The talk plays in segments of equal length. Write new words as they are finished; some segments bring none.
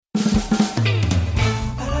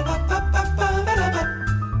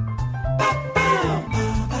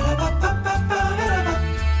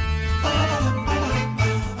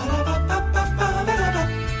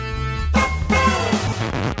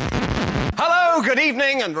good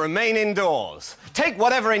evening and remain indoors. Take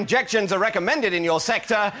whatever injections are recommended in your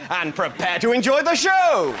sector and prepare to enjoy the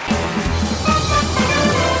show.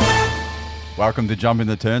 Welcome to Jump in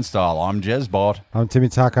the Turnstile. I'm Jezbot. I'm Timmy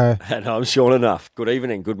Taco. And I'm Sean Enough. Good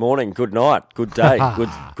evening, good morning, good night, good day,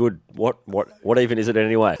 good. What even is it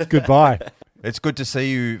anyway? Goodbye. It's good to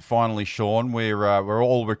see you finally, Sean. We're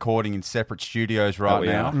all recording in separate studios right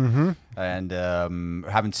now, and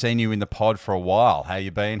haven't seen you in the pod for a while. How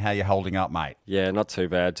you been? How you holding up, mate? Yeah, not too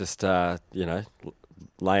bad. Just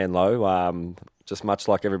laying low. Just much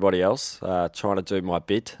like everybody else, trying to do my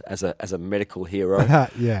bit as a medical hero.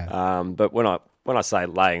 Yeah. But when I say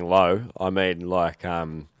laying low, I mean like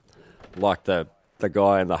the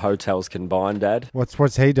guy in the Hotels Combined ad.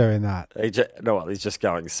 What's he doing that? He's just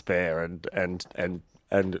going spare and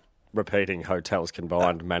repeating Hotels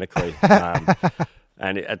Combined manically.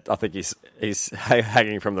 And I think he's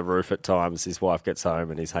hanging from the roof at times. His wife gets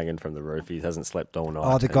home and he's hanging from the roof. He hasn't slept all night.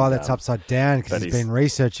 Oh, the guy that's upside down because he's been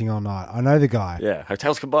researching all night. I know the guy. Yeah,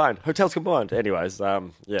 Hotels Combined. Anyways,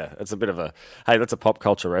 it's a bit of a, hey, that's a pop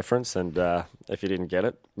culture reference. And if you didn't get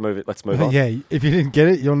it, let's move on. Yeah, if you didn't get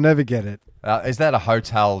it, you'll never get it. Is that a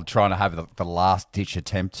hotel trying to have the last ditch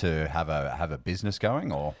attempt to have a business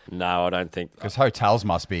going, or No, I don't think. because hotels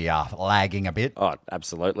must be lagging a bit? Oh,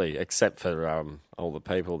 absolutely. Except for all the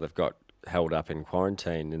people they've got held up in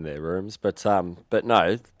quarantine in their rooms. But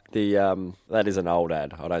no, that is an old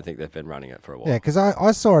ad. I don't think they've been running it for a while. Yeah, because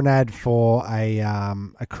I saw an ad for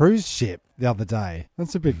a cruise ship the other day.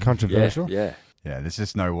 That's a bit controversial. Yeah. Yeah, there's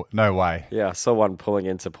just no way. Yeah, I saw one pulling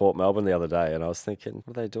into Port Melbourne the other day, and I was thinking,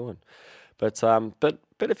 what are they doing? But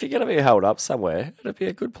if you're going to be held up somewhere, it'd be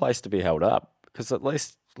a good place to be held up, because at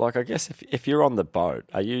least, like, I guess if you're on the boat,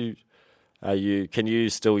 can you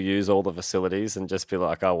still use all the facilities and just be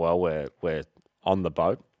like, oh well, we're on the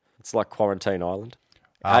boat? It's like Quarantine Island.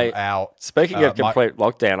 Speaking of complete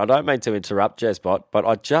lockdown, I don't mean to interrupt, Jezbot, but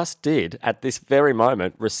I just did at this very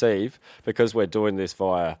moment receive, because we're doing this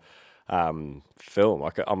via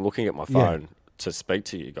film. I'm looking at my phone to speak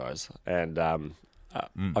to you guys, and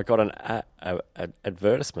I got an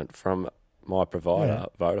advertisement from my provider,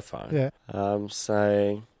 Vodafone,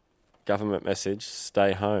 saying, government message,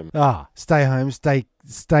 stay home. Stay home,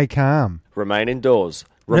 stay calm. Remain indoors.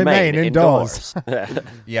 Remain indoors.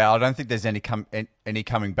 Yeah, I don't think there's any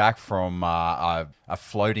coming back from a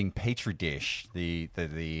floating petri dish, the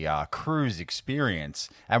cruise experience.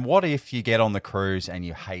 And what if you get on the cruise and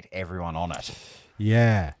you hate everyone on it?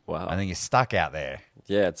 Yeah. Wow. I think you're stuck out there.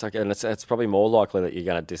 Yeah, it's probably more likely that you're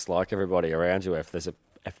going to dislike everybody around you if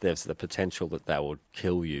there's the potential that would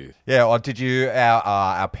kill you. Yeah, or did you?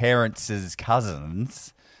 Our parents'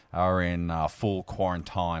 cousins are in full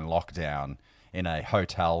quarantine lockdown in a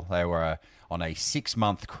hotel. They were on a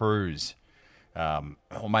 6-month cruise,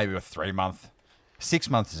 or maybe a 3-month. 6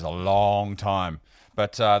 months is a long time,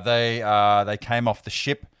 but they came off the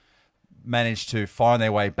ship, managed to find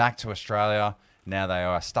their way back to Australia. Now they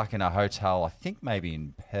are stuck in a hotel, I think maybe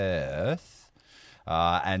in Perth,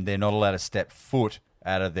 and they're not allowed to step foot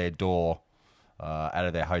out of their door, out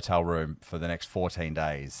of their hotel room for the next 14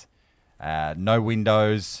 days. No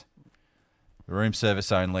windows, room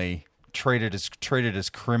service only. Treated as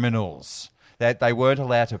criminals. That they weren't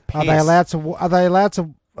allowed to piss. Are they allowed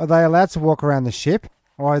to walk around the ship,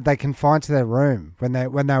 or are they confined to their room when they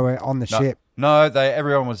were on the ship? No,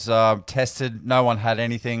 everyone was tested. No one had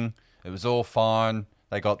anything. It was all fine.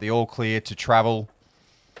 They got the all clear to travel.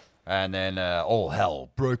 And then all hell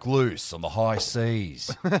broke loose on the high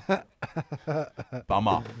seas.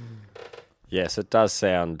 Bummer. Yes, it does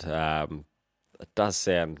sound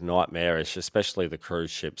nightmarish, especially the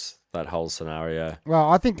cruise ships. That whole scenario. Well,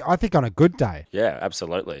 I think on a good day. Yeah,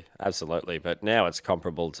 absolutely. But now it's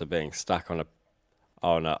comparable to being stuck on a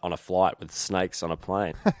flight with snakes on a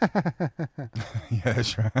plane. Yeah,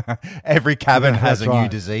 that's right. Every cabin has a new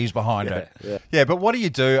disease behind it. Yeah, but what do you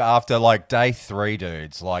do after like day 3,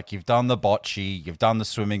 dudes? Like you've done the bocce, you've done the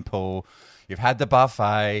swimming pool, you've had the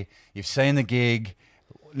buffet, you've seen the gig.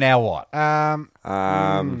 Now what? Have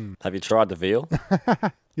you tried the veal?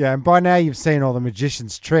 Yeah, and by now you've seen all the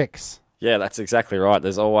magician's tricks. Yeah, that's exactly right.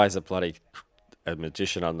 There's always a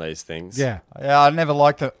magician on these things. Yeah. Yeah, I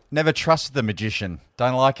never trusted the magician.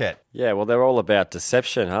 Don't like it. Yeah, well, they're all about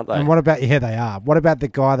deception, aren't they? And what about, they are. What about the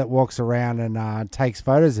guy that walks around and takes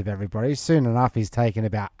photos of everybody? Soon enough, he's taking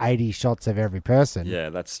about 80 shots of every person. Yeah,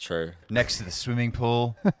 that's true. Next to the swimming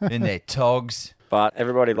pool, in their togs. But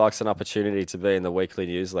everybody likes an opportunity to be in the weekly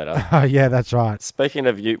newsletter. Oh, yeah, that's right. Speaking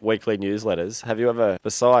of weekly newsletters, have you ever,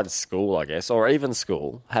 besides school, I guess, or even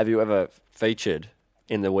school, have you ever featured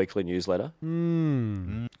in the weekly newsletter?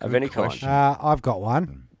 Of any kind? I've got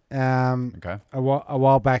one. Okay. a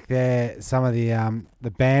while back there, some of the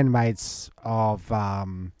bandmates of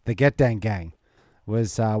the Get Down Gang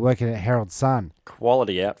was working at Herald Sun.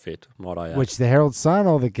 Quality outfit, might I add. Which, the Herald Sun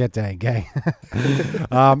or the Get Down Gang?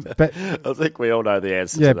 But I think we all know the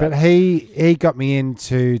answer yeah, to that. but he got me in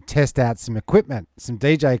to test out some equipment, some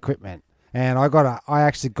DJ equipment. And I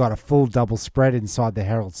actually got a full double spread inside the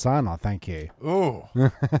Herald Sun. I thank you. Ooh.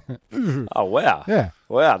 Oh, wow. Yeah.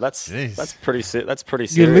 Wow, that's Jeez. pretty that's pretty You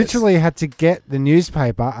serious. literally had to get the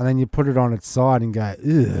newspaper and then you put it on its side and go,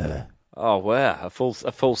 ugh. Oh, wow, a full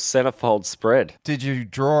centerfold spread. Did you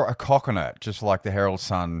draw a cock on it, just like the Herald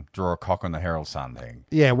Sun draw a cock on the Herald Sun thing?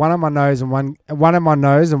 Yeah, one on my nose and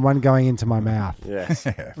one going into my mouth. Yes.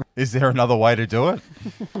 Is there another way to do it?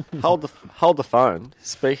 hold the phone,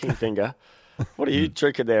 speaking finger. What are you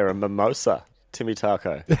drinking there? A mimosa, Timmy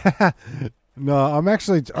Taco. No, I'm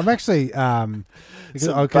actually Some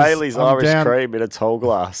 'cause Bailey's I'm Irish down- cream in a tall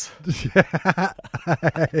glass.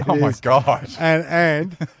 Oh my god!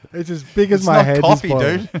 and it's as big as It's my not head. coffee,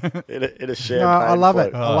 this bottle. dude. in a No, champagne I love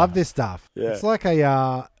it. float. I love this stuff. Yeah. It's like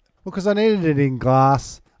a because I needed it in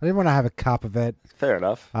glass. I didn't want to have a cup of it. Fair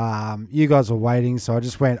enough. You guys were waiting, so I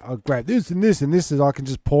just went. I'll grab this and this and this, and I can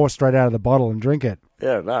just pour straight out of the bottle and drink it.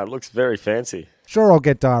 Yeah, no, it looks very fancy. Sure, I'll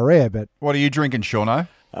get diarrhea, but What are you drinking, Shauno?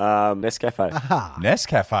 Nescafe.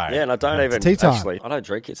 Nescafe. Yeah, and I don't even tea time. actually. I don't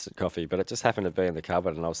drink instant coffee, but it just happened to be in the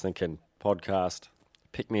cupboard, and I was thinking podcast,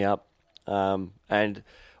 pick me up, and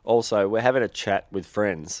also we're having a chat with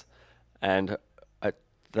friends, and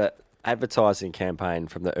the advertising campaign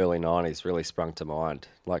from the early '90s really sprung to mind.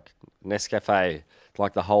 Like Nescafe,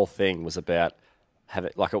 like the whole thing was about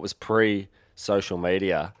like it was pre-social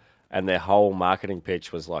media, and their whole marketing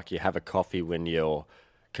pitch was like you have a coffee when you're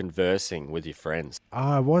conversing with your friends.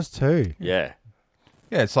 I was too. Yeah.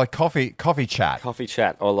 Yeah, it's like coffee chat. Coffee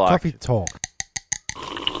chat, or like Coffee talk.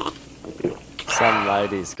 some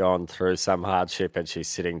lady's gone through some hardship and she's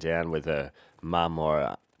sitting down with her mum or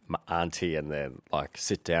a auntie, and then like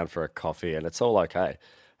sit down for a coffee, and it's all okay.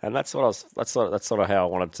 And that's sort of how I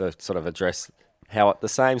wanted to sort of address how the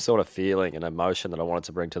same sort of feeling and emotion that I wanted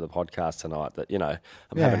to bring to the podcast tonight. That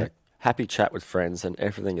I'm having a happy chat with friends and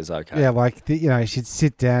everything is okay. Yeah, like she'd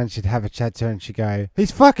sit down, she'd have a chat to her, and she'd go,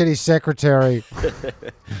 "He's fucking his secretary."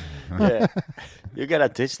 Yeah. You're gonna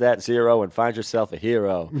ditch that zero and find yourself a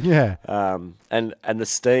hero. Yeah. And the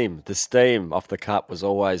steam off the cup was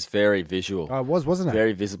always very visual. Oh, it was, wasn't it?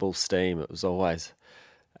 Very visible steam. It was always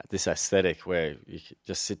this aesthetic where you could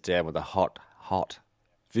just sit down with a hot,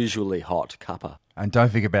 visually hot cuppa. And don't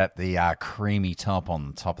forget about the creamy top on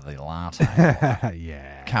the top of the latte.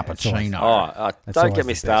 Yeah. Cappuccino. That's Don't always get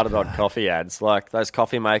me the best started on coffee ads. Like those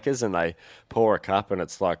coffee makers, and they pour a cup and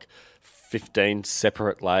it's like 15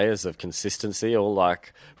 separate layers of consistency, all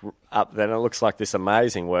like up. Then it looks like this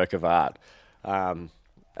amazing work of art.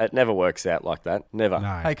 It never works out like that. Never.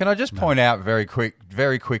 No. Hey, can I just point out very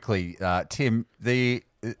quickly, Tim, the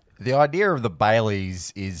idea of the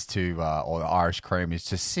Baileys is to, or the Irish cream is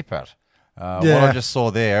to sip it. What I just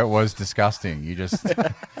saw there was disgusting. You just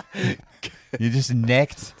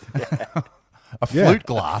necked a flute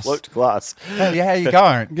glass. Flute glass. How you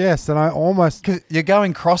going? Yes, and I almost. 'Cause you're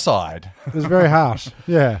going cross-eyed. It was very harsh.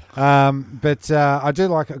 Yeah. But I do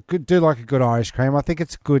like a good Irish cream. I think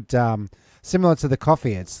it's good. Similar to the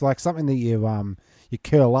coffee, it's like something that you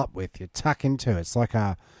curl up with, you tuck into. It's like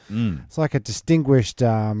a distinguished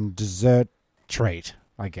dessert treat,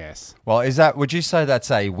 I guess. Well, would you say that's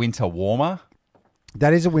a winter warmer?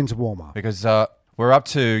 That is a winter warmer. Because we're up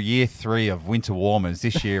to year 3 of winter warmers.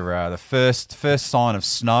 This year, the first sign of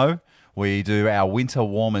snow, we do our winter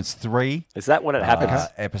warmers 3 Is that when it happens?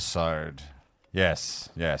 episode. Yes,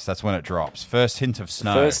 that's when it drops. First hint of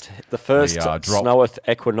snow. The first drop. snoweth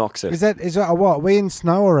equinoxes. Is that what? Are we in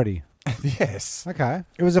snow already? Yes. Okay.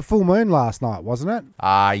 It was a full moon last night, wasn't it?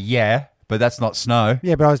 Yeah, but that's not snow.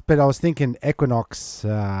 Yeah, but I was thinking equinox.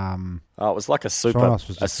 Oh, it was like a Kronos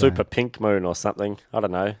was just super saying. pink moon or something. I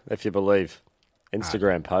don't know if you believe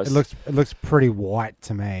Instagram posts. It looks pretty white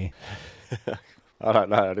to me. I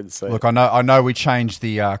don't know. I didn't see. Look, I know we changed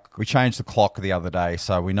the clock the other day,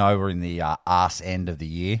 so we know we're in the arse end of the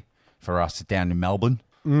year for us down in Melbourne.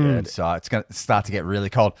 So it's going to start to get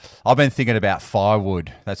really cold. I've been thinking about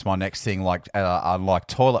firewood. That's my next thing. Like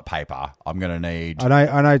toilet paper, I'm going to need.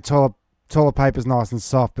 I know toilet paper's nice and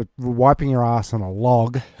soft, but wiping your ass on a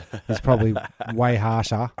log is probably way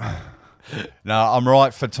harsher. No, I'm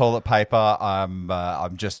right for toilet paper.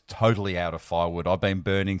 I'm just totally out of firewood. I've been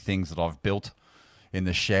burning things that I've built in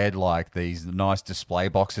the shed, like these nice display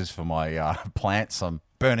boxes for my plants. I'm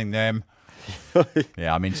burning them.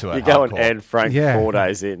 Yeah, I'm into it. You're going hardcore. Anne Frank Yeah. 4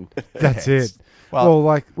 days in. That's it. Well,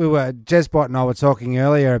 like Jezbot and I were talking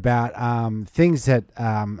earlier about things that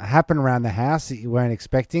happen around the house that you weren't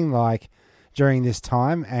expecting, like during this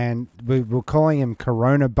time, and we were calling them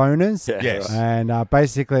Corona boners. Yeah, Yes. right. And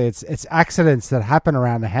basically, it's accidents that happen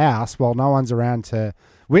around the house while no one's around to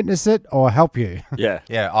witness it or help you. Yeah.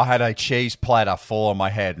 Yeah, I had a cheese platter fall on my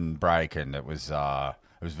head and break, and it was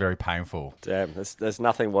very painful. Damn, there's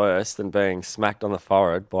nothing worse than being smacked on the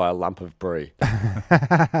forehead by a lump of brie.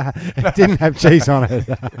 It didn't have cheese on it.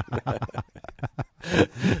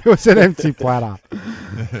 It was an empty platter.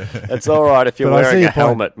 It's all right if you're But I see wearing your a point.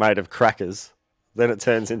 helmet made of crackers. Then it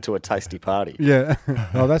turns into a tasty party. Yeah.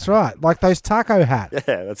 Oh, that's right. Like those taco hats.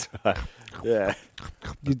 Yeah, that's right. Yeah.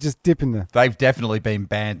 You just dip in the... They've definitely been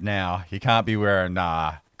banned now. You can't be wearing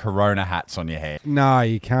Corona hats on your head. No,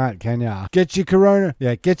 you can't, can ya? Get your Corona.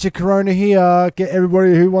 Yeah, get your Corona here. Get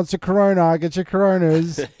everybody who wants a Corona, get your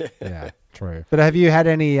Coronas. Yeah, true. But have you had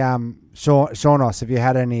any, Shaunos, have you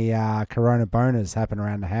had any Corona boners happen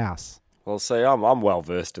around the house? Well, see, I'm well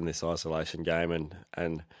versed in this isolation game,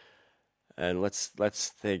 and let's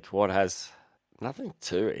think what has nothing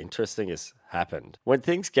too interesting has happened when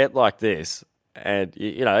things get like this, and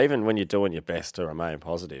you know, even when you're doing your best to remain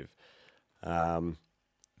positive,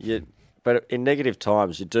 but in negative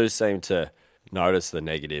times, you do seem to notice the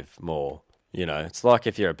negative more. You know, it's like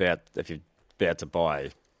if you're about to buy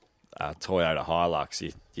a Toyota Hilux,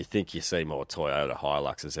 you think you see more Toyota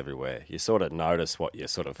Hiluxes everywhere. You sort of notice what you're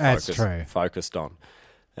sort of That's true. focused on.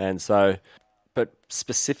 And so, but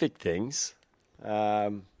specific things,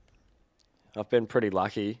 I've been pretty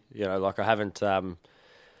lucky. You know, like I haven't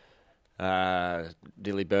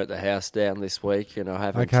nearly burnt the house down this week, and I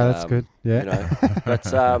haven't. Okay, that's good. Yeah. You know,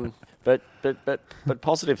 but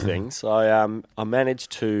positive things. I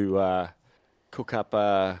managed to cook up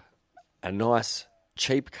a nice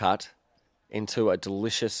cheap cut into a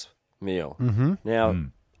delicious meal. Mm-hmm. Now,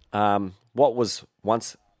 what was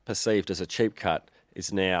once perceived as a cheap cut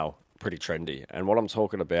is now pretty trendy, and what I'm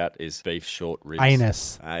talking about is beef short ribs.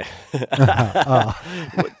 Anus.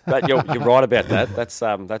 But you're right about that.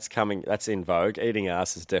 That's coming. That's in vogue. Eating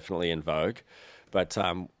ass is definitely in vogue, but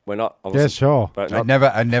we're not. Yeah, sure. But I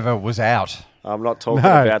never was out. I'm not talking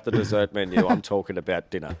No. about the dessert menu. I'm talking about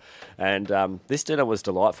dinner, and this dinner was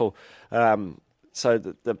delightful. So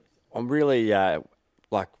I'm really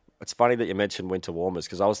like. It's funny that you mentioned winter warmers,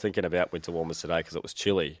 because I was thinking about winter warmers today because it was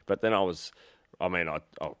chilly. But then I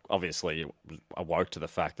obviously awoke to the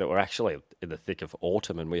fact that we're actually in the thick of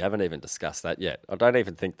autumn, and we haven't even discussed that yet. I don't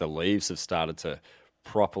even think the leaves have started to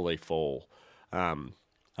properly fall.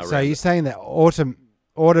 So you're saying that autumn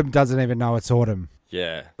doesn't even know it's autumn?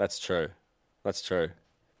 Yeah, that's true. That's true.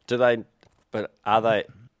 Do they? But are they?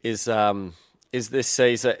 Is this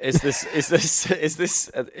season?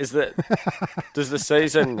 Does the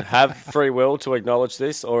season have free will to acknowledge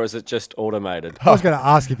this, or is it just automated? I was going to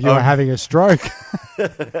ask if you were having a stroke.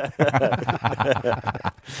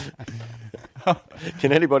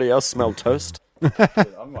 Can anybody else smell toast?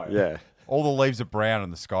 Yeah. All the leaves are brown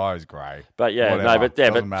and the sky is grey. But yeah, Whatever.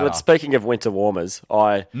 Doesn't matter. but speaking of winter warmers,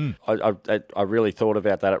 I really thought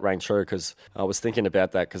about that. It rang true because I was thinking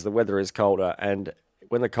about that because the weather is colder, and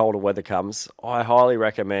when the colder weather comes, I highly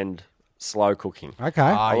recommend slow cooking. Okay.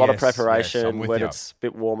 A lot of yes, preparation I'm with when you. it's a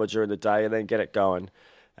bit warmer during the day, and then get it going.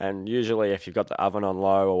 And usually, if you've got the oven on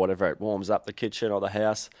low or whatever, it warms up the kitchen or the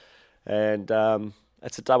house. And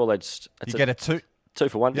it's a double-edged. You get a two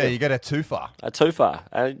for one. yeah, you get a twofer. A twofer,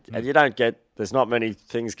 and you don't get. There's not many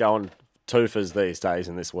things going twofers these days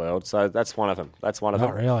in this world, so that's one of them. That's one of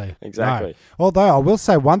Not them. really. Exactly. No. Although I will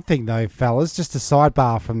say one thing though, fellas, just a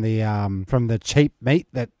sidebar from the cheap meat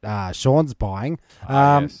that Sean's buying.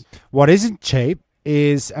 Yes. What isn't cheap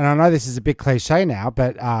is, and I know this is a bit cliche now,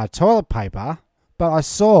 but toilet paper. But I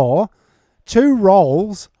saw 2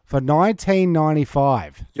 rolls for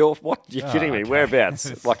 $19.95. You're kidding me?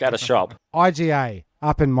 Whereabouts? Like at a shop? IGA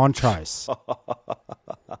up in Montrose.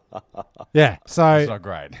 Yeah, so It's not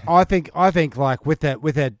great. I think like with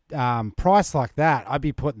a price like that, I'd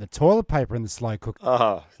be putting the toilet paper in the slow cooker.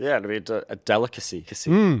 Oh, yeah, it'd be a delicacy.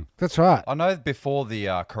 That's right. I know before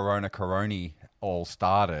the Corona all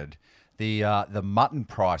started, the mutton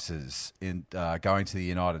prices in going to the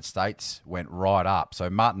United States went right up. So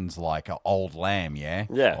mutton's like an old lamb, yeah,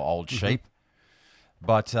 Yeah. or old sheep,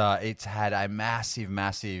 but it's had a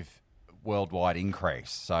massive worldwide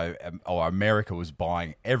increase. So America was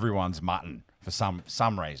buying everyone's mutton for some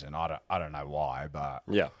reason. I don't know why, but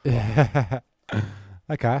Yeah.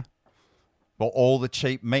 Okay. well, all the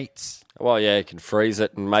cheap meats. Well, yeah, you can freeze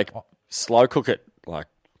it and slow cook it, like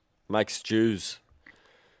make stews.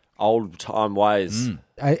 old time ways.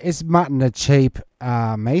 Is mutton a cheap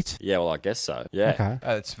meat? Yeah, well, I guess so. Yeah. Okay.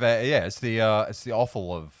 It's fair. Yeah, it's the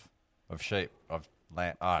offal of sheep of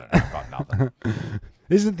land. I don't know. I've got nothing.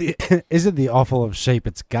 Isn't the offal of sheep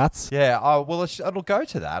its guts? Yeah, well, it'll go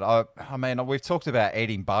to that. I mean, we've talked about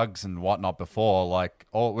eating bugs and whatnot before. Like,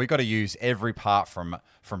 we got to use every part from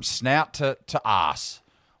snout to arse.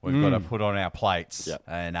 We've got to put on our plates, Yep.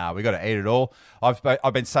 and we got to eat it all. I've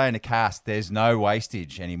been saying to Cass, there's no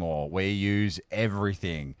wastage anymore. We use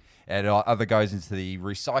everything. It either goes into the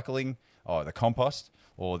recycling, or the compost,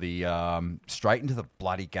 or the straight into the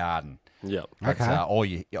bloody garden. Yep. But, Okay. or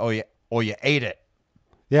you eat it.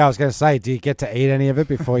 Yeah, I was going to say, do you get to eat any of it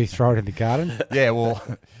before you throw it in the garden? Yeah, well,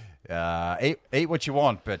 eat what you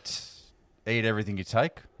want, but eat everything you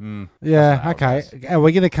take. Yeah, how it okay. goes. And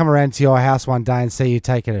we're going to come around to your house one day and see you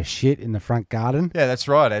taking a shit in the front garden. Yeah, that's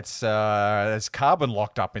right. It's there's carbon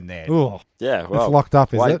locked up in there. Ooh, Yeah, well, locked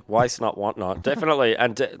up, is it? Waste not, want not. Definitely.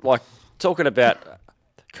 And like talking about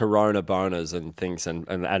corona boners and things and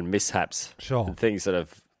mishaps. Sure. And things that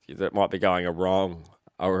might be going wrong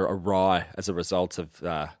or awry as a result of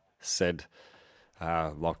said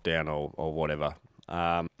lockdown or whatever.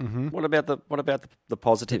 What about the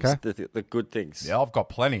positives, Okay. the good things? Yeah, I've got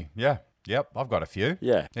plenty. Yeah, yep, I've got a few.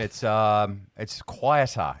 Yeah. It's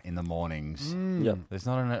quieter in the mornings. Yep. There's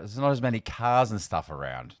not as many cars and stuff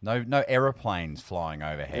around. No aeroplanes flying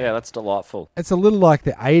overhead. Yeah, that's delightful. It's a little like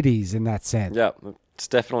the 80s in that sense. Yeah, it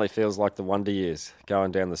definitely feels like the wonder years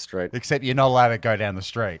going down the street. Except you're not allowed to go down the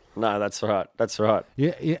street. No, that's right. That's right.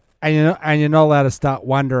 Yeah, and you're not allowed to start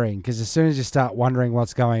wondering, because as soon as you start wondering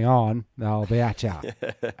what's going on, they'll be at you.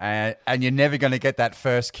 And you're never going to get that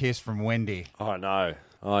first kiss from Wendy. I know.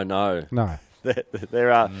 No.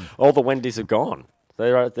 There are all the Wendy's are gone.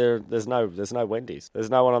 There's no Wendy's. There's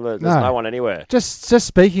no one on there's No. no one anywhere. Just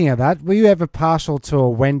speaking of that, were you ever partial to a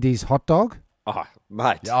Wendy's hot dog? Oh,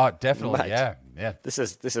 mate. Oh, definitely. Mate. Yeah. This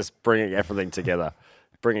is bringing everything together.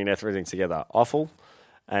 Offal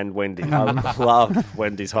and Wendy. I love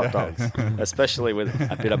Wendy's hot dogs, especially with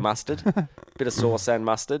a bit of mustard, bit of sauce and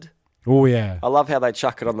mustard. Oh, yeah. I love how they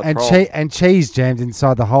chuck it on the And, prawn. and cheese jammed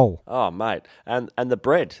inside the hole. Oh, mate. And the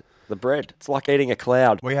bread. The bread. It's like eating a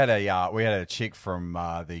cloud. We had a chick from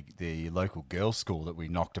the local girls' school that we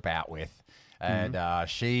knocked about with, and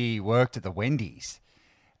she worked at the Wendy's,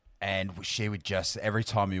 and she would just every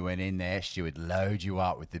time you went in there, she would load you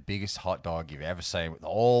up with the biggest hot dog you've ever seen with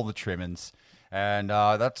all the trimmings, and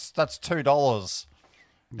that's $2.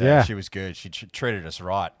 Yeah. She was good. She treated us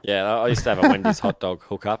right. Yeah, I used to have a Wendy's hot dog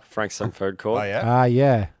hookup, Frankston Food Court. Oh yeah.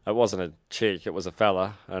 Yeah. It wasn't a chick, it was a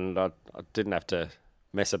fella, and I didn't have to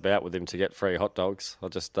mess about with him to get free hot dogs. I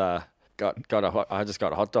just got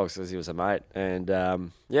hot dogs because he was a mate, and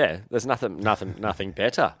there's nothing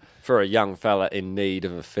better for a young fella in need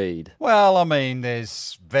of a feed. Well, I mean,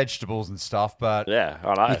 there's vegetables and stuff, but Yeah,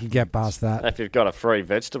 I know. You can get past that. If you've got a free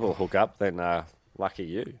vegetable hookup, then lucky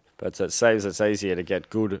you. But it seems it's easier to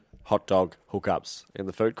get good hot dog hookups in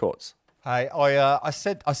the food courts. hey, I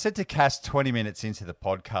said to Cass 20 minutes into the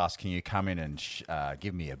podcast, can you come in and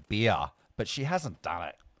give me a beer? But she hasn't done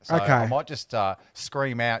it. So Okay. I might just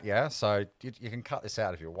scream out, yeah? So you can cut this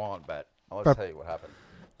out if you want, but I'll tell you what happened.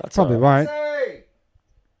 That's Probably all right. won't.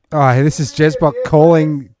 Oh, this is Jezbot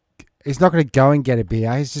calling. He's not going to go and get a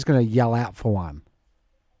beer. He's just going to yell out for one.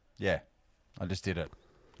 Yeah, I just did it.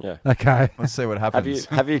 Yeah. Okay. Let's see what Have happens.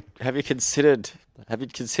 you considered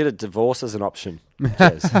divorce as an option?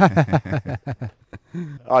 Jez?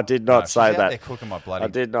 I did not She's say out there that. cooking my bloody... I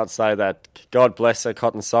did not say that. God bless her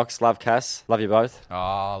cotton socks. Love Cass. Love you both.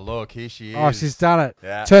 Oh, look, here she is. Oh, she's done it.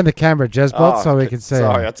 Yeah. Turn the camera, Jezbot, so we can see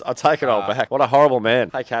Sorry, her. I take it all back. What a horrible man.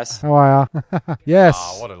 Hey, Cass. How are you? Yes.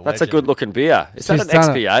 Oh, what a legend. That's a good looking beer. Is that She's an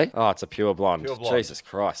done it. XPA? Oh, it's a pure blonde. Pure blonde. Jesus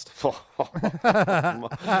Christ. Well,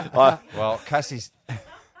 Cassie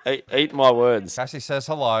Eat my words. says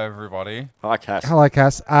hello, everybody. Hi, Cass. Hello,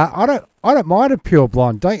 Cass. I don't mind a pure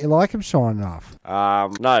blonde. Don't you like him, Sean, enough? No,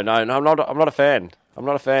 I'm not a fan. I'm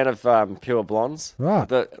not a fan of pure blondes.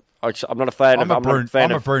 Right. I'm not a fan I'm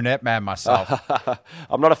a brunette man myself.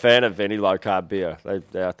 I'm not a fan of any low carb beer. I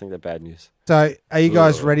think they're bad news. So, are you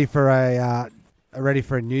guys ready for a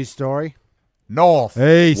news story? North,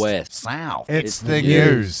 East. West. south. It's the the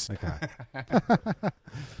news. Okay.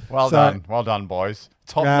 Well done, boys.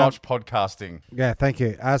 Top-notch podcasting. Yeah, thank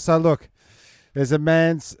you. So, look, there's a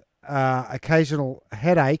man's occasional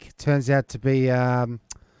headache turns out to be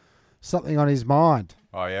something on his mind.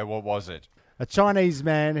 Oh yeah, what was it? A Chinese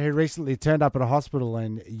man who recently turned up at a hospital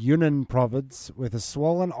in Yunnan province with a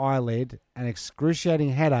swollen eyelid and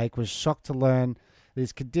excruciating headache was shocked to learn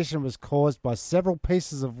His condition was caused by several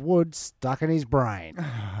pieces of wood stuck in his brain.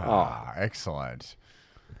 Ah, excellent.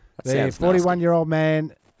 That The sounds nasty. 41-year-old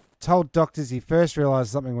man told doctors he first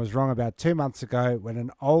realised something was wrong about 2 months ago when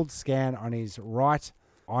an old scan on his right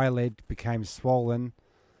eyelid became swollen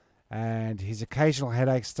and his occasional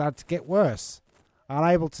headaches started to get worse.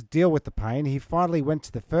 Unable to deal with the pain, he finally went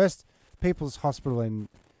to the first People's Hospital in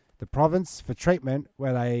the province for treatment,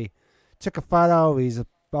 where they took a photo of his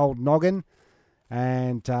old noggin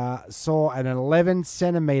and saw an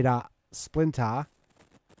 11-centimetre splinter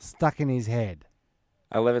stuck in his head.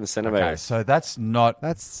 11 Okay, centimeters. so that's not.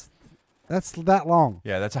 That's that long.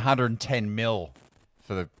 Yeah, that's 110 mil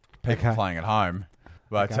for the people Okay. playing at home.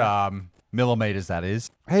 But Okay. millimeters, that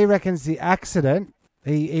is. He reckons the accident,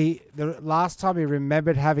 the last time he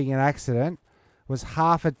remembered having an accident was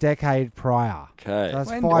half a decade prior. Okay. So that's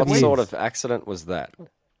When- 5 What years. sort of accident was that?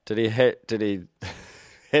 Did he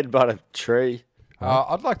headbutt a tree?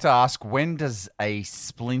 I'd like to ask, when does a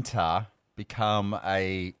splinter become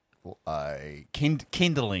a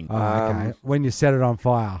kindling? Oh, okay. When you set it on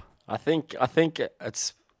fire. I think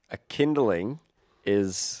it's a kindling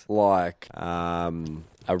is like a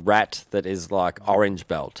rat that is like orange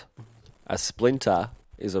belt. A splinter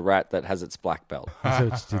is a rat that has its black belt. I see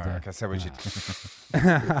what you did there. Okay, so we should.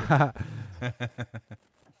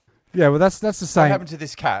 Yeah, well, that's the What same. happened to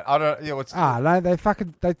this cat? I don't. Yeah, what's? No, they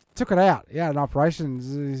took it out. Yeah, an operation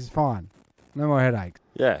is fine. No more headaches.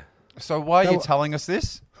 Yeah. So why are you No, telling us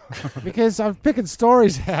this? Because I'm picking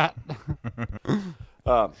stories out.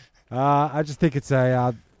 Um, I just think it's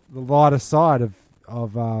the lighter side of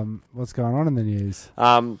what's going on in the news.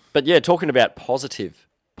 but yeah, talking about positive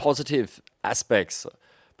aspects,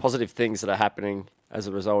 positive things that are happening as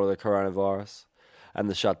a result of the coronavirus and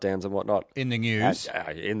the shutdowns and whatnot. In the news.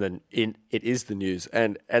 It is the news,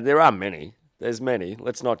 and there are many. There's many.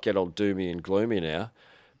 Let's not get all doomy and gloomy now.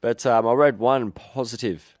 But I read one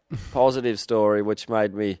positive story which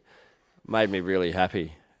made me really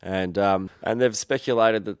happy. And they've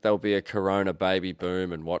speculated that there'll be a corona baby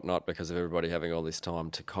boom and whatnot because of everybody having all this time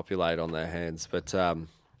to copulate on their hands, but and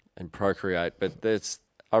procreate. But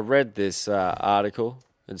I read this article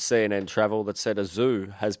in CNN Travel that said a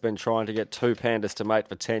zoo has been trying to get 2 pandas to mate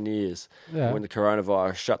for 10 years. Yeah. When the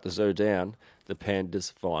coronavirus shut the zoo down, the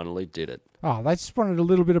pandas finally did it. Oh, they just wanted a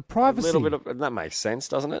little bit of privacy. A little bit of, and that makes sense,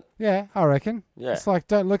 doesn't it? Yeah, I reckon. Yeah. It's like,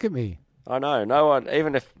 don't look at me. I know. No one,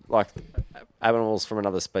 even if like animals from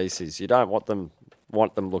another species, you don't want them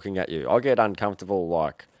looking at you. I get uncomfortable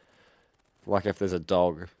like if there's a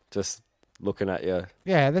dog just looking at you.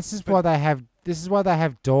 Yeah, this is why they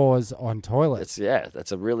have doors on toilets.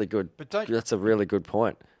 That's a really good. But don't- That's a really good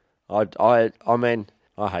point. I mean,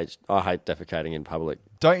 I hate defecating in public.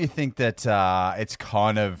 Don't you think that it's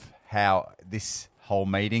kind of how this whole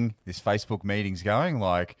meeting, this Facebook meeting's going?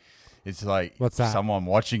 Like, it's like What's that? someone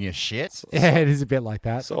watching your shit. Yeah, it is a bit like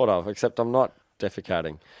that. Sort of, except I'm not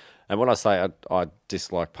defecating. And when I say I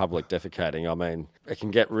dislike public defecating, I mean it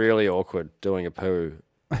can get really awkward doing a poo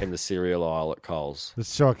in the cereal aisle at Coles. It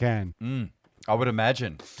sure can. I would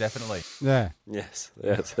imagine, definitely. Yeah. Yes,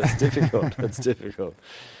 it's difficult.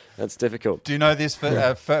 It's difficult. Do you know this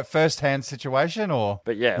first-hand situation, or?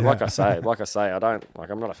 But yeah, like I say, I don't like.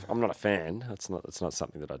 I'm not a fan. It's not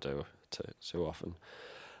something that I do too often.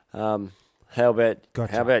 How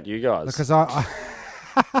about you guys? Because I'm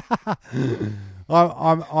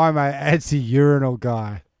a anti-urinal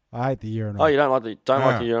guy. I hate the urinal. Oh, you don't like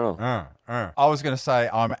the urinal? I was going to say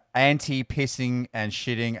I'm anti-pissing and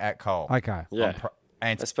shitting at Cole. Okay. Yeah.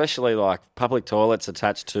 Anti. Especially like public toilets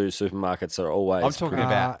attached to supermarkets are always. I'm talking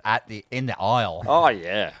about in the aisle. Oh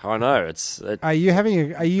yeah, I know. Are you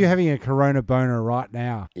having a corona boner right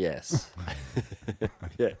now? Yes.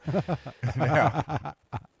 Yeah.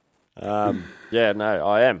 Yeah. No,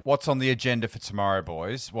 I am. What's on the agenda for tomorrow,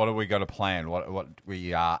 boys? What are we got to plan? What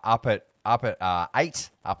we are up at 8,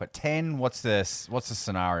 up at 10. What's the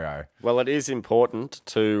scenario? Well, it is important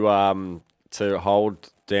to hold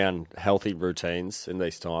down healthy routines in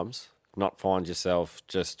these times. Not find yourself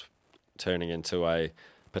just turning into a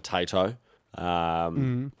potato,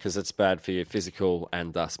 because it's bad for your physical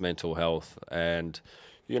and thus mental health. And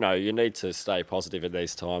you need to stay positive in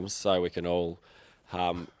these times so we can all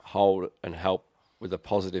hold and help with a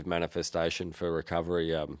positive manifestation for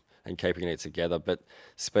recovery and keeping it together. But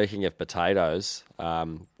speaking of potatoes,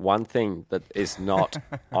 one thing that is not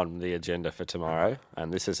on the agenda for tomorrow,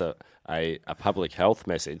 and this is a public health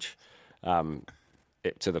message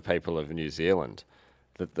to the people of New Zealand,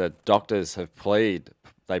 that the doctors have plead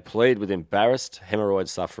with embarrassed hemorrhoid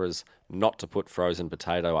sufferers not to put frozen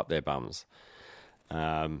potato up their bums.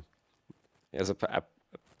 As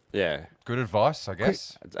Yeah, Good advice, I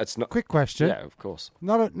guess. it's not. Quick question. Yeah, of course.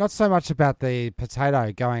 Not so much about the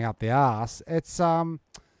potato going up the arse. It's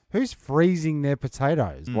who's freezing their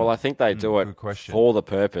potatoes? Well, I think they do it good question. for the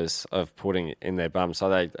purpose of putting it in their bum. So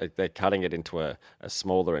they're cutting it into a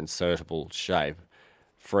smaller insertable shape,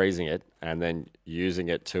 freezing it, and then using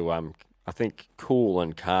it to I think cool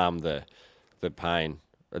and calm the pain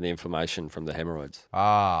and the inflammation from the hemorrhoids.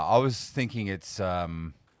 I was thinking it's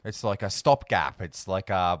like a stopgap. It's like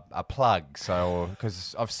a plug. So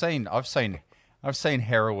because I've seen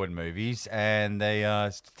heroin movies and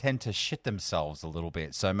they tend to shit themselves a little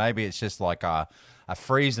bit. So maybe it's just like a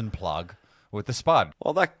freeze and plug with the spud.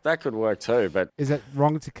 Well, that could work too, but Is it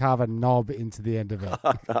wrong to carve a knob into the end of it?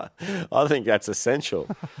 I think that's essential.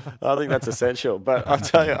 But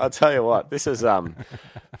I'll tell you what. This is from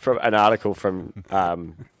an article from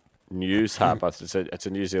News Hub. It's a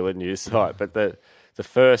New Zealand news site. But the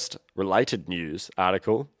first related news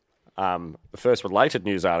article,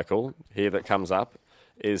 here that comes up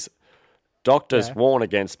is doctors warn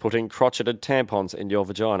against putting crotcheted tampons in your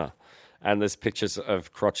vagina. And there's pictures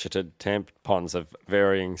of crotcheted tampons of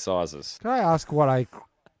varying sizes. Can I ask what a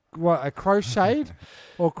crocheted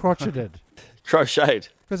or crotcheted? Crocheted.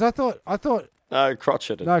 Because I thought No,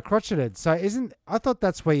 crotcheted. no crotcheted. So I thought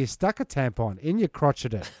that's where you stuck a tampon in your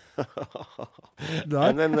crotcheted. No.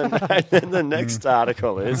 And then the next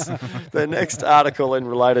article in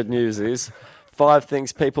related news is 5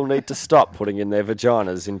 things people need to stop putting in their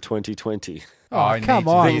vaginas in 2020. Oh, I come need to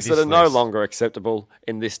on. hear Things this that are no list. longer acceptable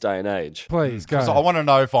in this day and age. Please go. So I want to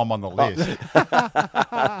know if I'm on the list.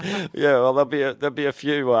 Yeah, well, there'll be a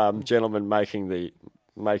few gentlemen making the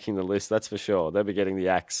list. That's for sure. They'll be getting the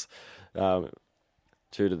axe due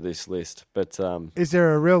to this list. But Is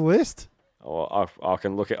there a real list? I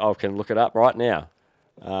can look it up right now.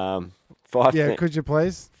 5 Yeah, things. could you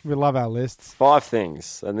please? We love our lists. 5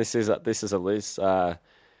 things, and this is a list.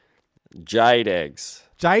 Jade eggs.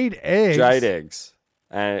 Jade eggs. Jade eggs.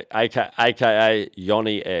 AKA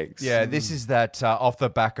Yoni eggs. Yeah, this is that off the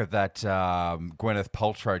back of that Gwyneth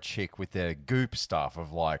Paltrow chick with the goop stuff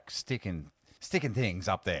of like sticking things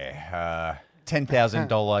up there.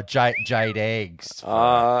 $10,000 jade eggs.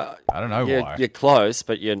 I don't know why. You're close,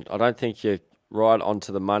 but I don't think you're right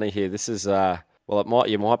onto the money here. This is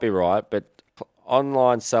you might be right, but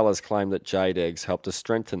online sellers claim that jade eggs help to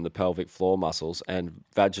strengthen the pelvic floor muscles and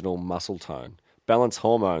vaginal muscle tone, balance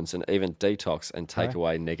hormones, and even detox and take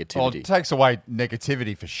away Well, negativity. it takes away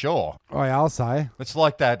negativity for sure. Oh, I'll say. It's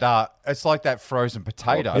like that. It's like that frozen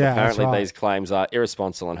potato. Yeah. Apparently, that's right. these claims are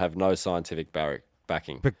irresponsible and have no scientific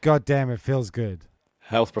backing. But goddamn, it feels good.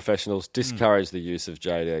 Health professionals discourage the use of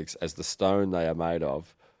jade eggs as the stone they are made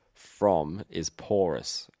from is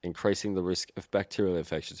porous, increasing the risk of bacterial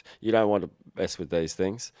infections. You don't want to mess with these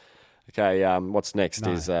things. Okay, what's next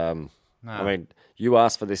is, I mean, you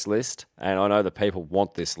asked for this list, and I know the people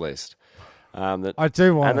want this list. I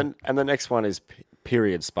do want it. And the next one is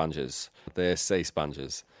period sponges. They're sea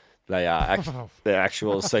sponges. They are they're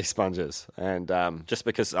actual sea sponges. And just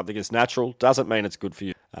because something is natural doesn't mean it's good for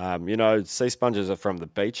you. Sea sponges are from the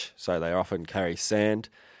beach, so they often carry sand,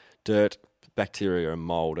 dirt, bacteria, and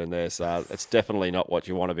mold. And it's definitely not what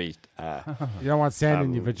you want to be. You don't want sand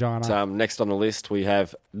in your vagina. Next on the list, we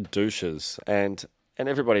have douches. And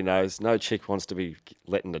everybody knows no chick wants to be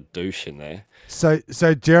letting a douche in there. So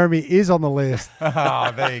Jeremy is on the list.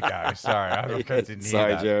 Oh, there you go. Sorry, I didn't hear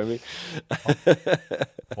Sorry, that. Jeremy.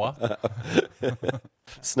 What?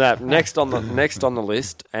 Snap. Next on the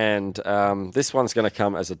list, and this one's going to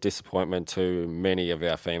come as a disappointment to many of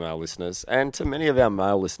our female listeners and to many of our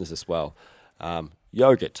male listeners as well.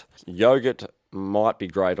 Yogurt. Yogurt might be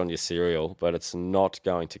great on your cereal, but it's not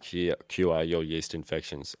going to cure your yeast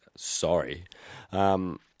infections. Sorry.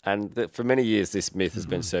 For many years, this myth has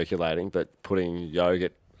been circulating, but putting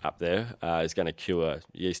yogurt up there is going to cure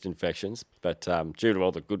yeast infections, but due to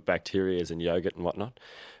all the good bacteria in yogurt and whatnot.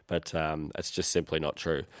 But it's just simply not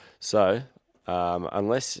true. So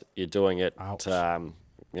unless you're doing it,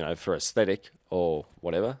 for aesthetic or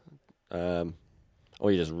whatever,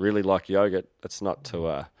 or you just really like yogurt, it's not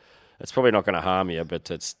to. It's probably not going to harm you, but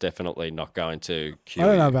it's definitely not going to cure I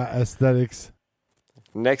don't know you. about aesthetics.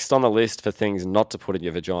 Next on the list for things not to put in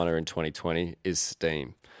your vagina in 2020 is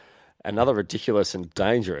steam. Another ridiculous and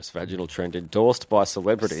dangerous vaginal trend endorsed by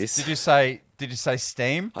celebrities. Did you say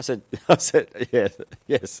steam? I said,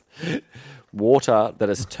 yes. Water that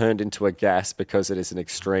has turned into a gas because it is an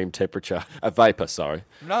extreme temperature. A vapor, sorry.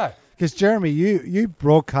 No. Because Jeremy, you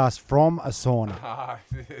broadcast from a sauna.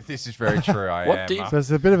 This is very true. I What am. do you- So there's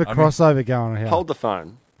a bit of a crossover going on here. Hold the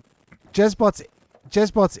phone. Jezbot's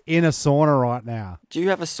Jezbot's in a sauna right now. Do you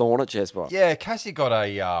have a sauna, Jezbot? Yeah, Cassie got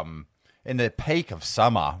a in the peak of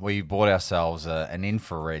summer, we bought ourselves an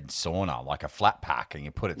infrared sauna, like a flat pack, and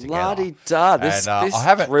you put it together. La-di-da, this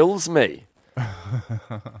thrills me.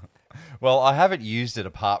 Well, I haven't used it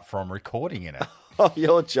apart from recording in it. Oh,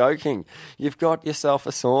 you're joking. You've got yourself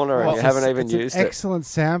a sauna and you haven't even used it. Excellent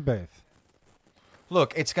sound booth.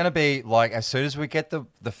 Look, it's going to be like as soon as we get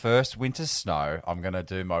the first winter snow, I'm going to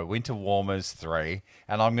do my winter warmers 3,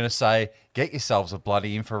 and I'm going to say, get yourselves a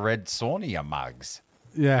bloody infrared sauna, you mugs.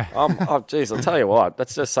 Yeah. Oh, geez, I'll tell you what.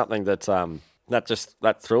 That's just something that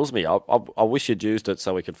that thrills me. I wish you'd used it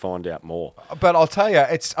so we could find out more. But I'll tell you,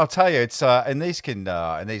 it's in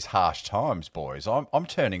these harsh times, boys. I'm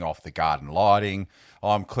turning off the garden lighting.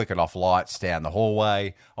 I'm clicking off lights down the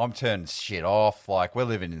hallway. I'm turning shit off. Like we're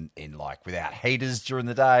living in like without heaters during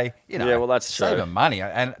the day. You know, Yeah, well, that's true. saving money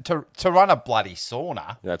and to run a bloody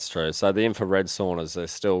sauna. That's true. So the infrared saunas,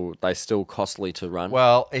 they're still costly to run.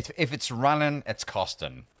 Well, if it's running, it's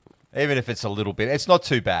costing. Even if it's a little bit, it's not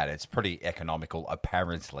too bad. It's pretty economical,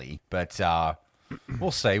 apparently. But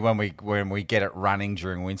we'll see when we get it running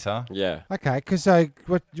during winter. Yeah. Okay, because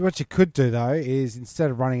what you could do, though, is instead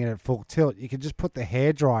of running it at full tilt, you could just put the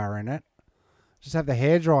hairdryer in it. Just have the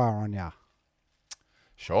hairdryer on you.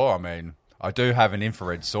 Sure, I mean, I do have an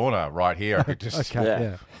infrared sauna right here. I could just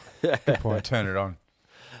Okay, yeah. good point. Turn it on.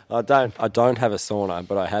 I don't have a sauna,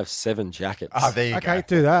 but I have 7 jackets. Oh, there you go. Okay,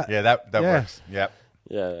 do that. Yeah, that Yeah. works. Yep.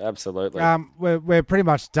 Yeah, absolutely. We're pretty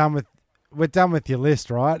much done with your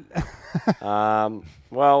list, right?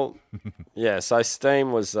 Well, yeah. So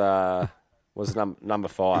Steam was number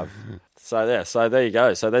 5. So there you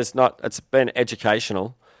go. So it's been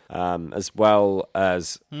educational, as well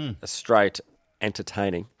as straight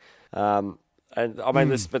entertaining. And I mean,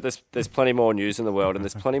 there's plenty more news in the world, and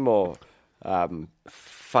there's plenty more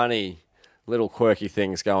funny little quirky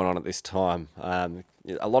things going on at this time.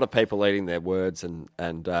 A lot of people eating their words, and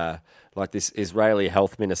like this Israeli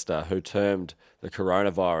health minister who termed the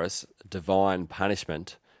coronavirus divine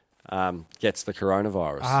punishment gets the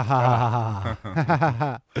coronavirus.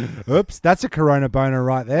 Oops, that's a corona boner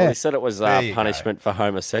right Well, there. he said it was There you punishment for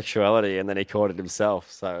homosexuality, and then he called it himself.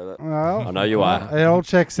 So Well, I know you are. It all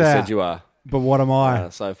checks You out. said you are. But what am I?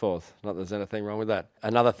 So forth. Not that there's anything wrong with that.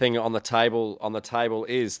 Another thing on the table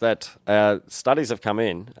is that studies have come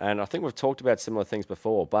in, and I think we've talked about similar things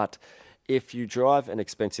before. But if you drive an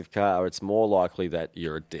expensive car, it's more likely that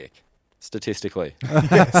you're a dick, statistically.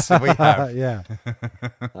 Yes, we have. Yeah.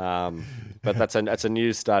 But that's a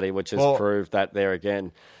new study which has proved that there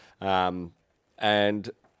again, and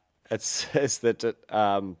it says that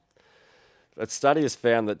a study has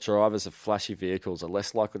found that drivers of flashy vehicles are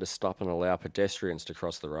less likely to stop and allow pedestrians to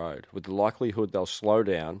cross the road, with the likelihood they'll slow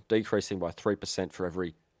down decreasing by 3% for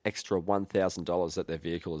every extra $1,000 that their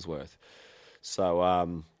vehicle is worth.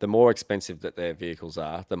 So the more expensive that their vehicles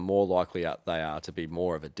are, the more likely they are to be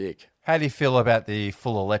more of a dick. How do you feel about the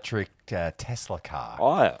full electric Tesla car?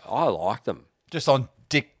 I like them. Just on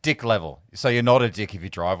dick level. So you're not a dick if you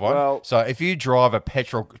drive one. Well- so if you drive a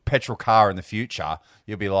petrol car in the future,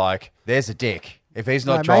 you'll be like, "There's a dick." If he's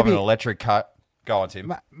not No, driving maybe- an electric car, go on,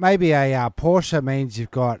 Tim. Maybe a Porsche means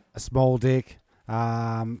you've got a small dick.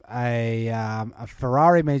 A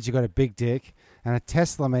Ferrari means you've got a big dick, and a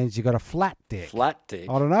Tesla means you've got a flat dick. Flat dick.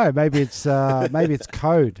 I don't know. Maybe it's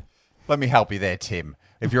code. Let me help you there, Tim.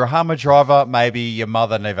 If you're a Hummer driver, maybe your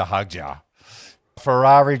mother never hugged you.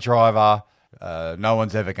 Ferrari driver, no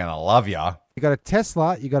one's ever going to love you. You got a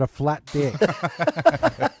Tesla, you got a flat dick.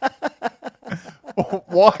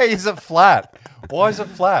 Why is it flat? Why is it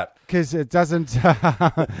flat? Because it doesn't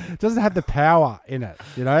have the power in it,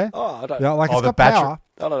 you know. Oh, I don't. You know, like Oh, it's the got battery- power.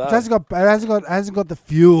 I don't know. It hasn't got the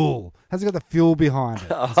fuel. Hasn't got the fuel behind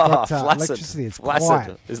it. It's got Flaccid. electricity. It's Flaccid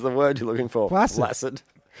quiet. is the word you're looking for. Flaccid.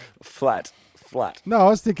 Flaccid. Flat. No, I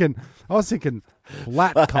was thinking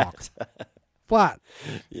flat cocked. Flat.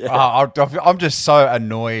 I'm just so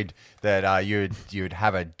annoyed that you'd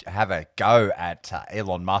have a go at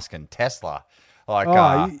Elon Musk and Tesla. Like, You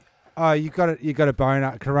got a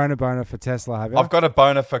boner, Corona boner for Tesla, have you? I've got a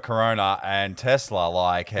boner for Corona and Tesla.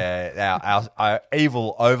 Like our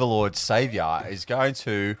evil overlord savior is going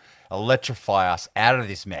to electrify us out of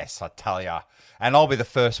this mess. I tell ya, and I'll be the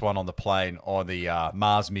first one on the plane on the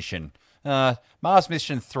Mars mission. Mars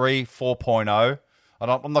mission 3 4.0.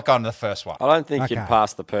 I'm not going to the first one. I don't think you'd Okay.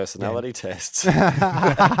 pass the personality tests.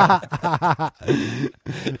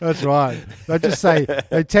 That's right. They just say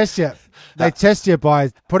they test you. They test you by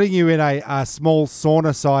putting you in a small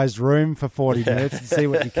sauna-sized room for 40 minutes and see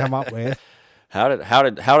what you come up with. How did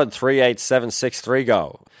 38763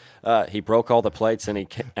 go? He broke all the plates and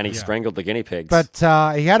he strangled the guinea pigs.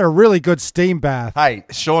 But he had a really good steam bath. Hey,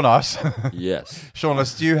 Shaunus. yes.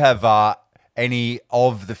 Shaunus, do you have any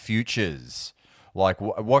of the futures? Like,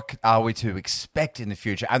 what are we to expect in the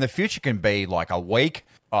future? And the future can be like a week.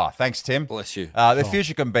 Oh, thanks, Tim. Bless you. The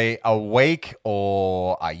future can be a week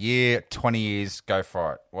or a year, 20 years. Go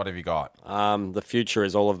for it. What have you got? The future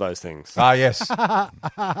is all of those things. Ah, yes.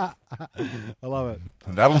 I love it.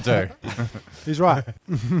 That'll do. He's right.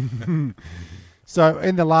 So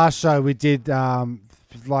in the last show we did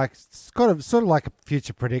like sort of like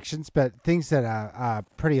future predictions, but things that are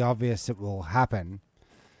pretty obvious that will happen.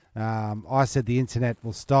 I said the internet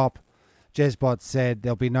will stop. Jezbot said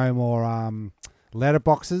there'll be no more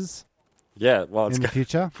letterboxes Yeah, well, in the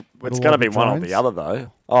future. it's going to be one or the other,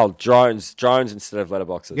 though. Oh, drones instead of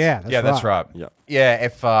letterboxes. Yeah, That's right. Yeah. Yeah,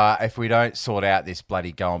 if we don't sort out this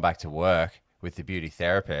bloody going back to work with the beauty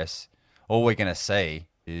therapist, all we're going to see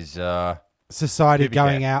is Society Pubic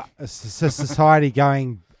going hair. out. Society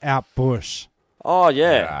going out bush. Oh,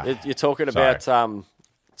 yeah. Yeah. You're talking Sorry. about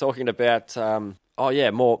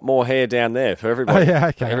more hair down there for everybody. Oh, yeah,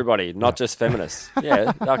 okay. Everybody, not just feminists.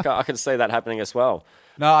 Yeah, I can see that happening as well.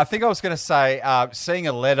 No, I think I was going to say seeing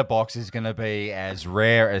a letterbox is going to be as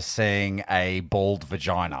rare as seeing a bald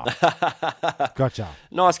vagina. Gotcha.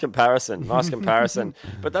 Nice comparison.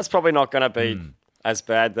 But that's probably not going to be as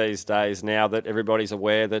bad these days now that everybody's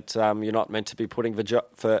aware that you're not meant to be putting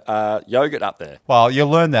yogurt up there. Well, you'll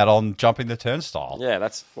learn that on Jumping the Turnstile. Yeah,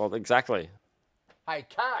 exactly. Hey,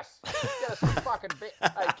 Cass, get us a fucking beer.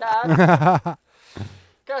 Hey, Cass.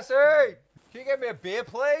 Cassie, can you get me a beer,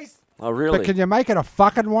 please? Oh, really? But can you make it a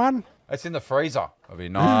fucking one? It's in the freezer. It'll be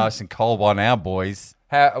nice and cold by now, boys.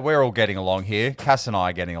 We're all getting along here. Cass and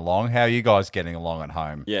I are getting along. How are you guys getting along at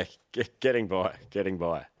home? Yeah, getting by.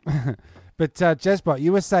 But Jezbot,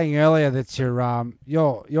 you were saying earlier that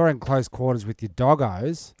you're in close quarters with your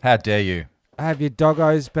doggos. How dare you? Have your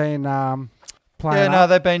doggos been playing? Yeah, no, up?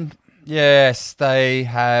 they've been... Yes, they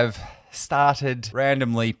have started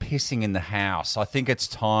randomly pissing in the house. I think it's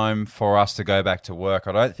time for us to go back to work.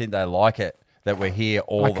 I don't think they like it that we're here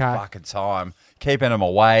all the fucking time, keeping them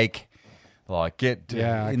awake, like get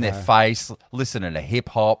in their face, listening to hip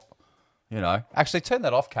hop. You know, actually turn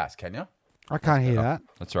that off, Cass. Can you? I can't hear that.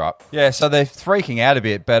 That's right. Yeah, so they're freaking out a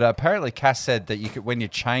bit, but apparently Cass said that when you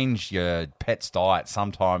change your pet's diet,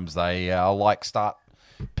 sometimes they start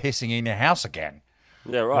pissing in your house again.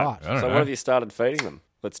 Yeah, right. Right. I don't So know. what have you started feeding them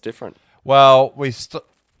that's different? Well, we've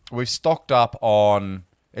stocked up on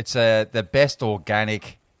the best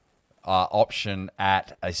organic option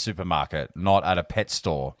at a supermarket, not at a pet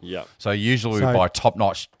store. Yep. So usually we buy top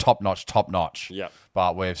notch. Yep.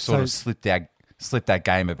 But we've sort of slipped that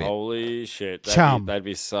game a bit. Holy shit. Chum. They'd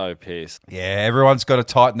be so pissed. Yeah, everyone's got to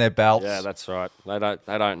tighten their belts. Yeah, that's right. They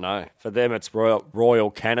don't know. For them it's royal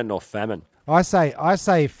cannon or famine. I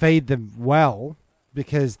say feed them well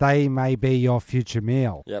because they may be your future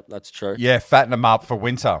meal. Yep, that's true. Yeah, fatten them up for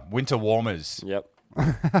winter warmers. Yep.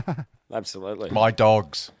 Absolutely. My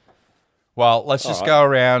dogs. Well, let's just go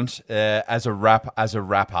around as a wrap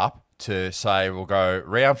up to say we'll go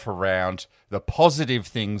round for round the positive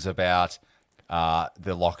things about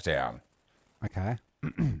the lockdown. Okay.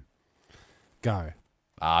 Go.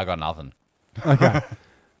 I got nothing. Okay.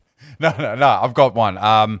 No. I've got one.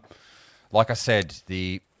 Like I said,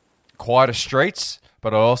 the quieter streets,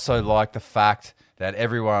 but I also like the fact that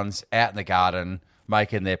everyone's out in the garden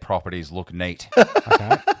making their properties look neat.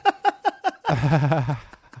 Okay.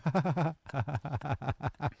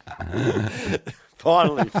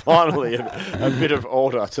 Finally, a bit of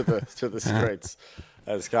order to the streets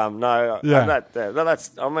has come. No, Yeah.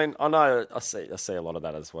 that's. I mean, I know. I see a lot of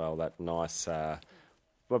that as well. That nice.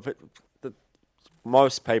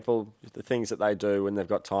 Most people, the things that they do when they've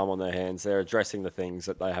got time on their hands, they're addressing the things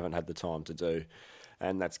that they haven't had the time to do,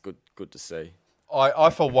 and that's good to see.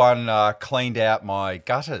 I for one, cleaned out my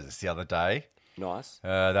gutters the other day. Nice.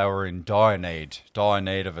 They were in dire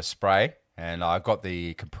need of a spray, and I got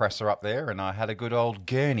the compressor up there, and I had a good old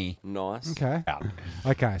gurney Nice. Okay. out.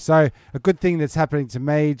 Okay. So a good thing that's happening to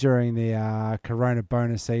me during the Corona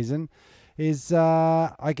bonus season is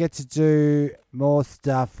I get to do more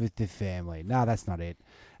stuff with the family. No, that's not it.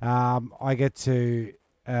 I get to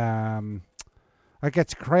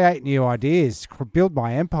create new ideas, build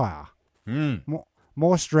my empire.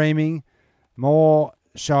 More streaming, more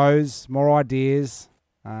shows, more ideas.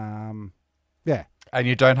 Yeah, And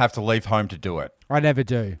you don't have to leave home to do it. I never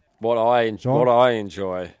do. What I Sean?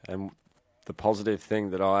 enjoy, and the positive thing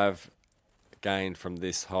that I've gained from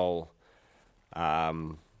this whole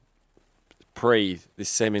this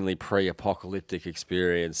seemingly pre-apocalyptic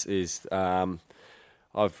experience is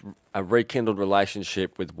I've a rekindled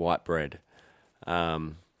relationship with white bread.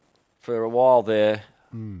 For a while there,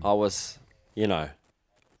 I was, I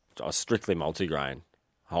was strictly multigrain,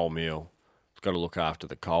 whole meal. Got to look after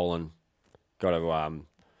the colon. Got to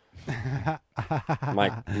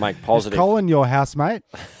make positive. Is Colin your housemate?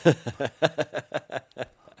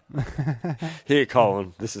 Here,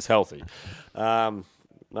 Colin, this is healthy. No,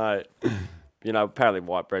 apparently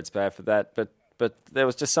white bread's bad for that, but there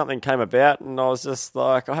was just something came about, and I was just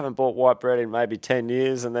like, I haven't bought white bread in maybe 10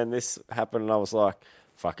 years, and then this happened, and I was like,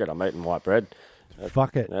 fuck it, I'm eating white bread.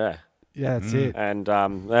 Fuck it. Yeah. Yeah, that's it. And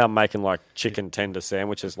now I'm making like chicken tender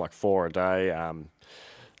sandwiches, like 4 a day,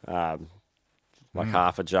 like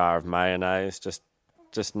half a jar of mayonnaise, just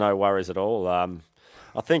no worries at all.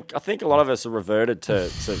 I think a lot of us are reverted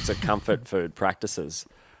to comfort food practices.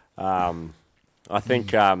 I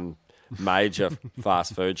think major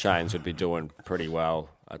fast food chains would be doing pretty well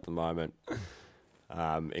at the moment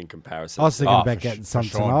in comparison. I was thinking Oh, about for getting for some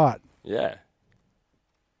sure. tonight. Yeah.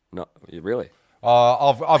 No, you really?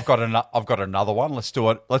 I've got another one. Let's do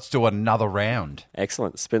it. Let's do another round.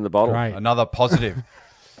 Excellent. Spin the bottle. Great. Another positive.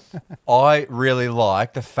 I really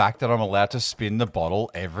like the fact that I'm allowed to spin the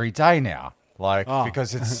bottle every day now.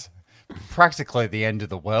 Because it's practically the end of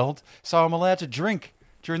the world. So I'm allowed to drink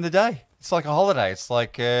during the day. It's like a holiday. It's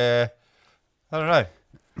like, I don't know.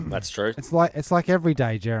 That's true. It's like every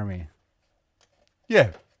day, Jeremy. Yeah.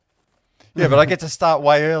 Yeah, but I get to start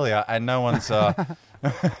way earlier and no one's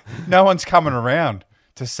coming around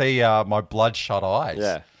to see my bloodshot eyes.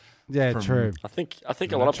 Yeah. Yeah, true. I think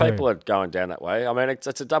a lot of people are going down that way. I mean, it's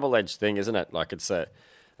a double-edged thing, isn't it? Like it's a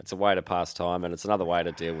way to pass time, and it's another way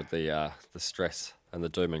to deal with the stress and the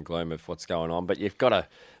doom and gloom of what's going on. But you've got to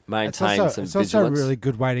maintain some It's vigilance. also a really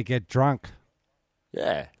good way to get drunk.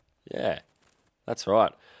 Yeah, that's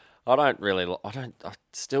right. I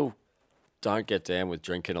still don't get down with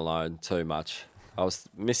drinking alone too much. I was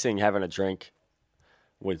missing having a drink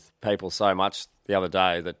with people so much the other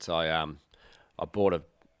day that I bought a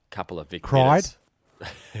couple of Vic Cried? bitters.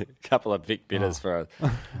 A couple of Vic bitters for a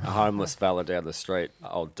homeless fella down the street,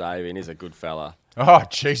 old Dave, and he's a good fella. Oh,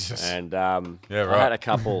 Jesus. And Yeah, I right. had a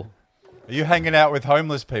couple. Are you hanging out with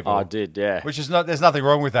homeless people? I did, yeah. Which is not, there's nothing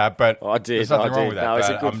wrong with that, but I did. there's nothing I wrong did. with that. No, he's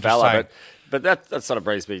a but good I'm just fella. saying- But that sort of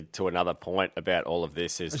brings me to another point about all of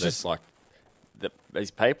this is just- like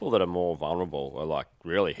these people that are more vulnerable are like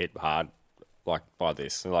really hit hard like by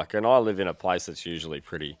this. And I live in a place that's usually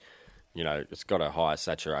pretty, it's got a high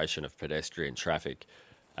saturation of pedestrian traffic.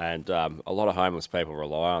 And a lot of homeless people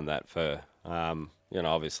rely on that for,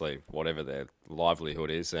 obviously whatever their livelihood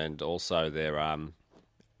is, and also their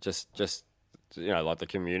just like the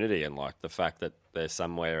community and like the fact that they're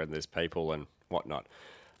somewhere and there's people and whatnot.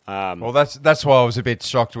 Well, that's why I was a bit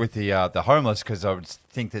shocked with the homeless, because I would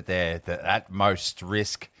think that they're at most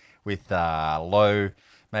risk with low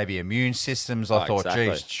maybe immune systems. I thought, exactly.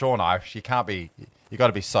 geez, sure, no, you can't be. You got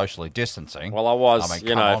to be socially distancing. Well, I was,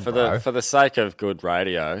 come on, bro. for the sake of good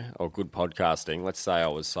radio or good podcasting, let's say I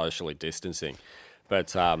was socially distancing,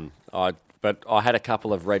 but I had a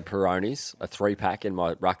couple of red Peronis, a 3-pack in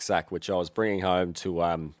my rucksack, which I was bringing home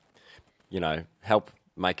to, help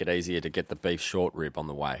make it easier to get the beef short rib on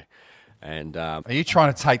the way. And Are you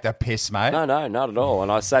trying to take the piss, mate? no, not at all. And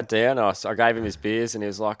I sat down, and I gave him his beers, and he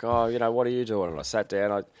was like, "Oh, what are you doing?" And I sat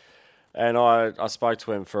down, I spoke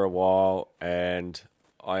to him for a while, and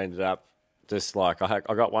I ended up just like I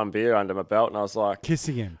got one beer under my belt, and I was like,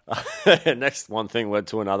 Kissing him. next one thing led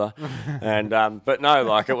to another, and but no,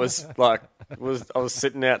 like I was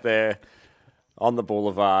sitting out there on the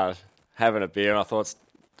boulevard having a beer, and I thought,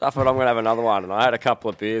 stuff it, I'm going to have another one, and I had a couple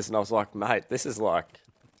of beers, and I was like, mate, this is like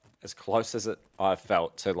as close as I've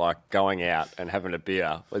felt to like going out and having a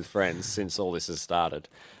beer with friends since all this has started,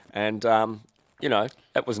 and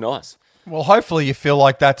it was nice. Well, hopefully you feel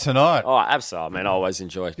like that tonight. Oh, absolutely. I mean, I always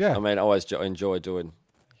enjoy. Yeah. I mean, I always enjoy doing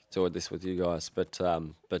this with you guys. But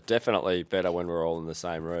definitely better when we're all in the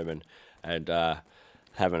same room and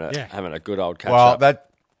having a good old catch Well, up.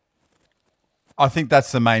 I think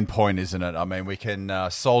that's the main point, isn't it? I mean, we can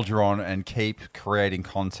soldier on and keep creating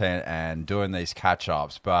content and doing these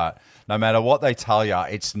catch-ups, but no matter what they tell you,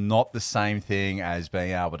 it's not the same thing as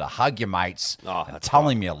being able to hug your mates Oh, and that's tell right.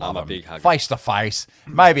 them you love I'm a them big hugger. face to face.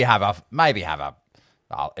 Maybe have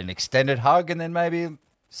an extended hug, and then maybe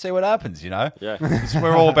see what happens. Yeah. 'Cause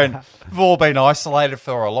we've all been isolated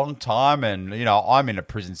for a long time, and I'm in a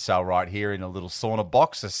prison cell right here in a little sauna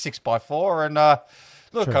box, a 6x4, and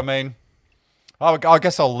look, True. I mean. I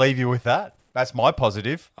guess I'll leave you with that. That's my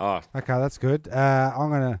positive. Oh, Okay, that's good.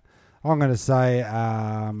 I'm gonna say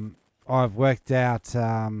I've worked out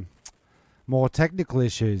more technical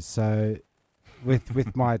issues. So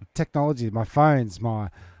with my technology, my phones, my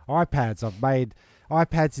iPads. I've made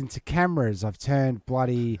iPads into cameras. I've turned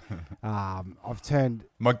I've turned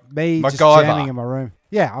me just MacGyver. jamming in my room.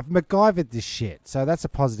 Yeah, I've MacGyvered this shit. So that's a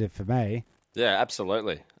positive for me. Yeah,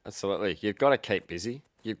 absolutely. Absolutely. You've got to keep busy.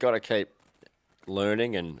 You've got to keep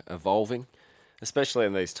learning and evolving, especially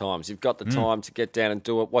in these times. You've got the time to get down and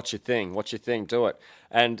do it. What's your thing? What's your thing? Do it.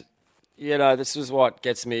 And, you know, this is what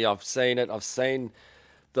gets me. I've seen it. I've seen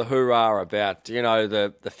the hoorah about, you know,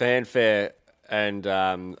 the fanfare and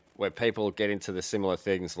where people get into the similar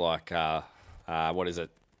things like, what is it?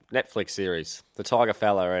 Netflix series, The Tiger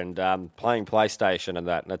Fella, and playing PlayStation and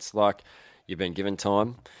that. And it's like, you've been given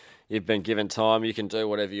time. You've been given time. You can do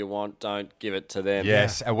whatever you want. Don't give it to them.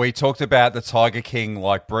 Yes, and we talked about the Tiger King,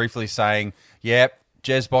 like briefly saying, yep,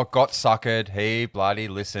 Jezbot got suckered. He bloody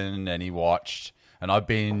listened and he watched. And I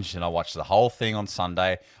binged and I watched the whole thing on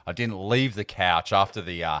Sunday. I didn't leave the couch after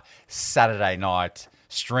the Saturday night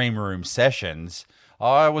stream room sessions.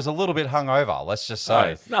 I was a little bit hungover, let's just say.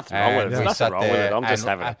 There's nothing wrong with it. And There's we nothing sat wrong with there it. I'm just and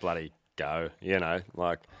having a bloody go, you know.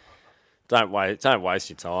 Like, don't waste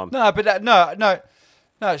your time. No, but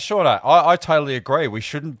no, Shorter, I totally agree. We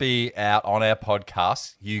shouldn't be out on our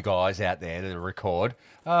podcast, you guys out there that record,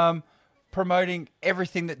 promoting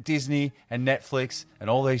everything that Disney and Netflix and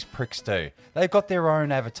all these pricks do. They've got their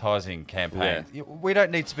own advertising campaign. Yeah. We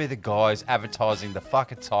don't need to be the guys advertising the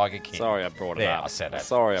fucking Tiger King. Sorry I brought it up. I said it.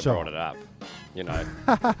 Sorry I Sure. brought it up. You know.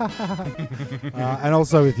 And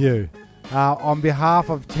also with you. On behalf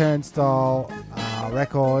of Turnstile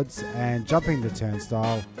Records and Jumping the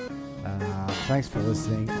Turnstile, thanks for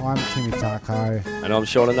listening. I'm Timmy Taco. And I'm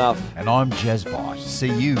short enough. And I'm Jezbot.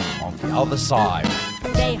 See you on the other side.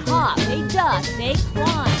 They hop, they duck, they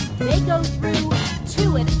climb. They go through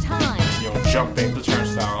two at a time. Jumping the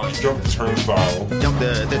turnstile. Jump the turnstile. Jump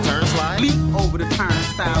the turnstile. Leap over the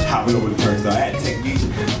turnstile. Hop over the turnstile. That technique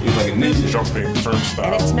is like a ninja. Jumping the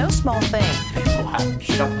turnstile. And it's no small thing. People have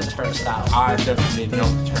jumped the turnstile. I definitely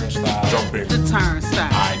jumped the turnstile. Jumping. The turnstile.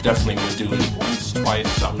 I definitely would do it once,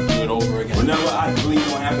 twice. I would do it over again. Whenever I believe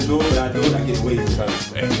I don't have to do it, but I do it, I get away with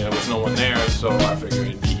it. And there was no one there, so I figured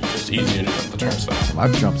it'd be just easier to jump the turnstile.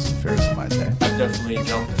 I've jumped some fairs in my day. I definitely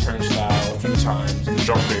jumped the turnstile a few times.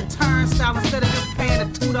 Jumping. Turnstile, instead of just paying the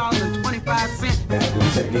 $2.25. That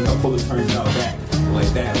little technique, I pull the turnstile back like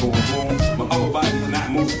that, boom, boom. My upper body is not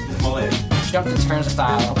moving, just my leg. Jump the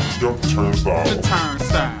turnstile. Jump the turnstile. The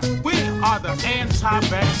turnstile. We are the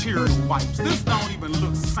antibacterial wipes. This don't even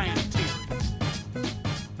look sanitary.